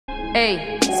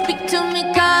Hey, speak to me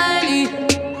kindly.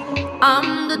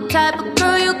 I'm the type of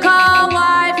girl you call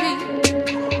wifey.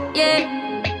 Yeah,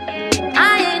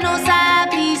 I ain't no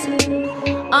side piece.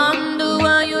 I'm the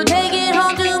one you take it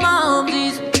home to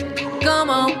momsies. Come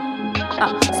on,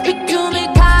 speak to me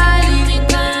kindly.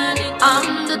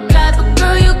 I'm the type of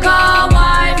girl you call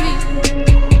wifey.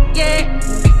 Yeah,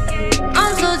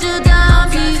 I'm such a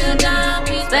dime piece.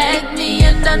 Respect me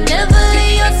and I'll never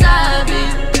leave your side,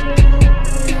 babe.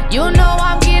 You know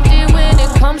I'm gifted when it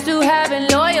comes to having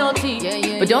loyalty.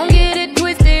 But don't get it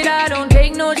twisted, I don't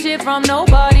take no shit from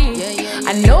nobody.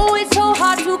 I know it's so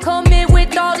hard to commit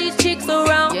with all these chicks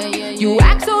around. You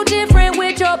act so different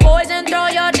with your boys and throw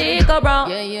your dick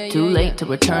around. Too late to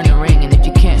return the ring, and if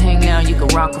you can't hang now, you can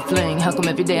rock a fling. How come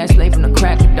every day I slay from the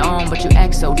crack of dawn, but you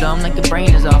act so dumb like your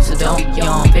brain is off? So don't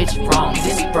yawn, bitch, wrong.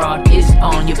 This broad is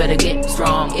on, you better get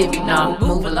strong. If not,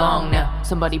 move along now.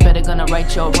 Somebody better gonna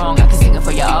right your wrong. I can sing it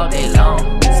for you all day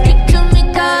long. Speak to me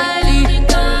kindly.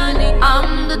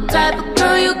 I'm the type of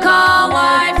girl you call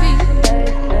wifey.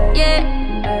 Yeah,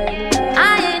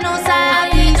 I ain't no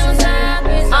side piece.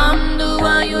 I'm the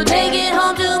one you take it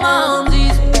home to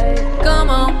momsies. Come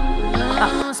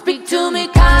on, speak to me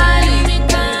kindly.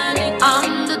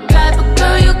 I'm the type of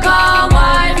girl you call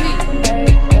wifey.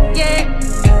 Yeah,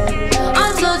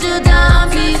 I'm such a dime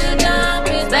piece.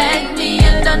 Respect me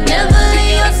and I'll never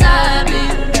leave your side,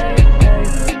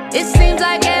 babe. It seems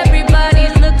like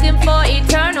everybody's looking for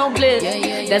eternal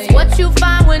bliss. That's what you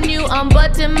find when you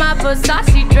unbutton my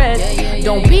Versace dress.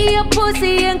 Don't be a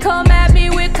pussy and come at me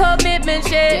with commitment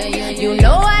shit. You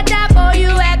know I die for you,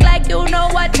 act like you know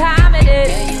what time it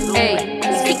is. Hey,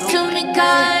 speak to me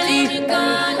kindly.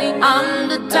 I'm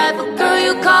the type of girl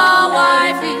you call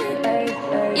wifey.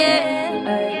 Yeah,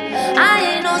 I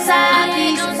ain't no side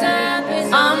piece.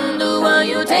 I'm the one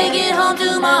you take it home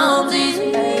to momsies.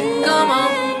 Come on,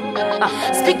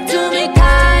 speak to me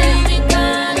kindly.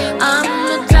 I'm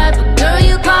the type of girl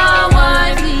you call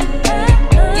wifey.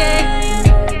 Yeah,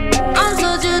 I'm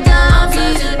such a dime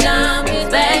piece.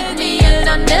 Respect me and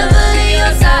I'll never leave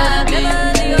your side, babe.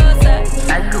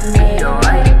 I could be your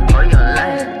wife or your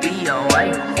life, be your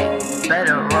wife.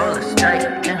 Better roll a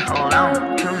strike and hold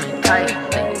on to me tight,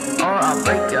 or I'll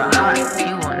break your heart.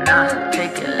 You will not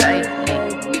take it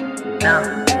lightly.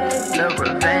 Now